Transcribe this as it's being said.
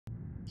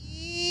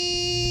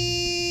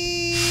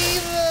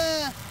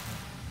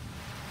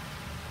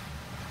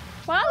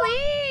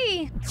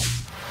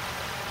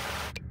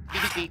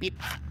beep, beep.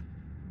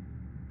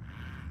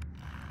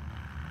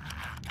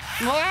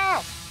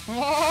 Wow!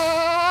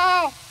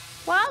 Wow!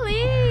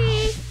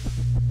 Wally!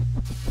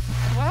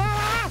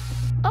 Wow!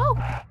 Oh!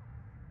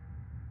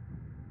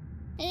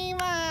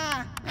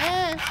 Eva!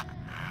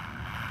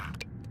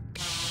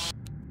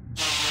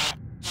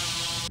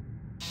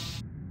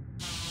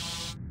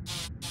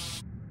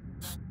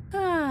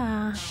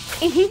 Ah.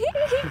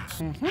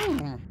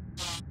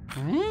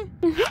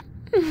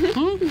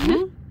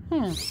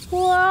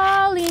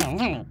 Wally!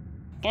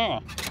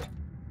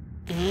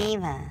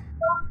 Eva.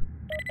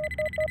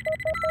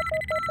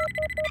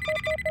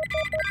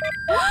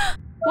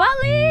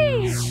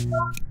 Wally!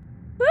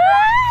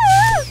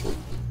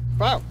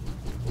 Wow!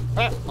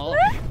 Oh.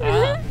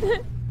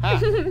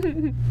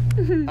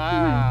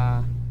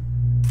 Ah.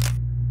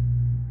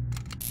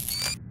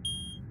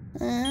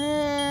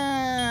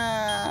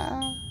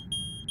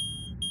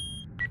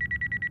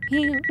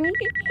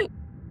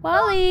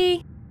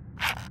 Wally!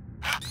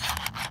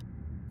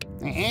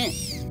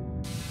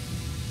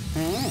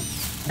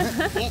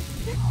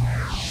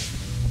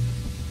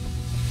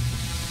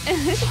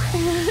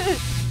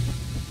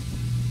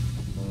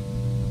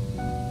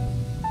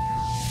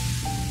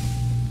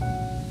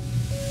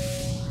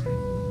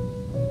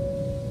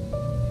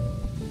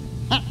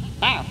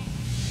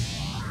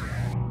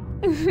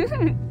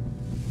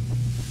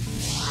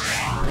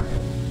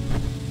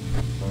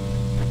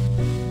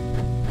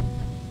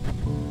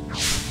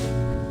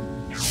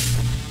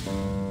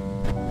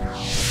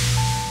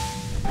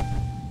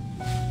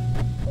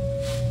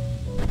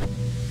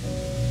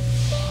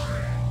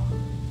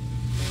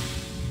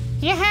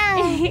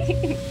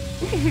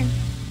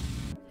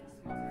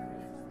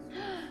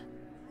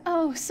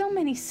 Oh, so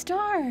many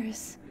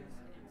stars.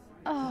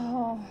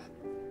 Oh.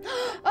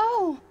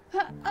 Oh!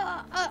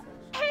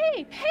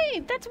 Hey,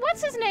 that's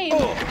what's his name?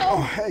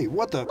 Oh, hey,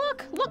 what the?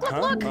 Look!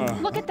 Huh?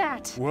 Look at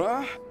that.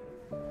 What?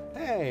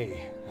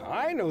 Hey,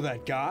 I know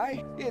that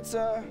guy. It's,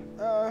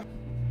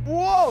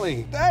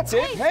 Wally. That's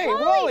it. Hey,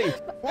 Wally.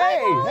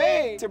 Hi, Wally.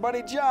 Hey, it's your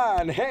buddy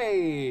John.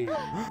 Hey.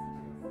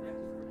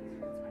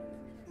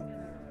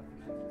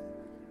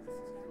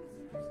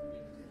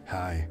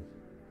 Hi.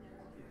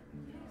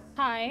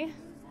 Hi.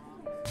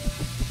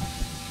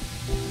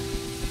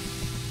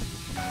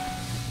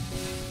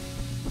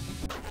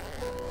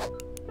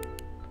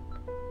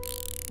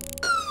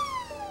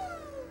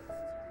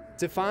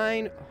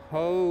 Define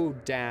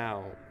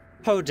hoedown.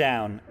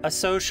 Hoedown, a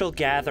social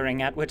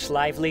gathering at which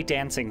lively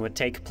dancing would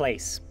take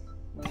place.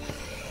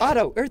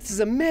 Otto, Earth is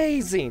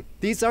amazing.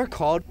 These are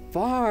called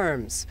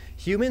farms.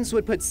 Humans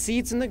would put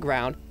seeds in the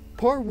ground,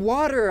 pour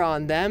water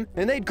on them,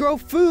 and they'd grow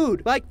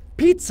food, like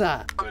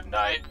pizza. Good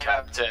night,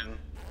 Captain.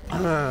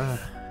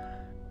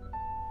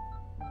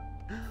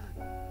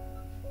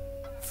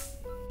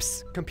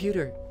 Psst,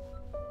 computer.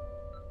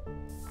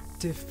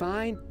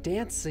 Define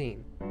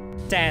dancing.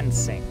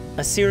 Dancing,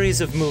 a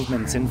series of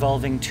movements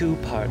involving two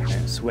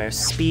partners where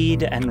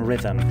speed and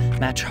rhythm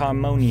match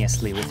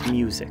harmoniously with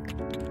music.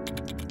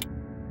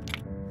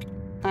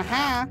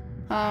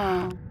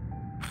 Oh.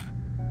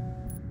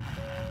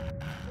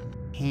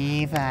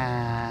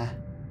 Eva.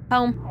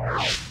 Home.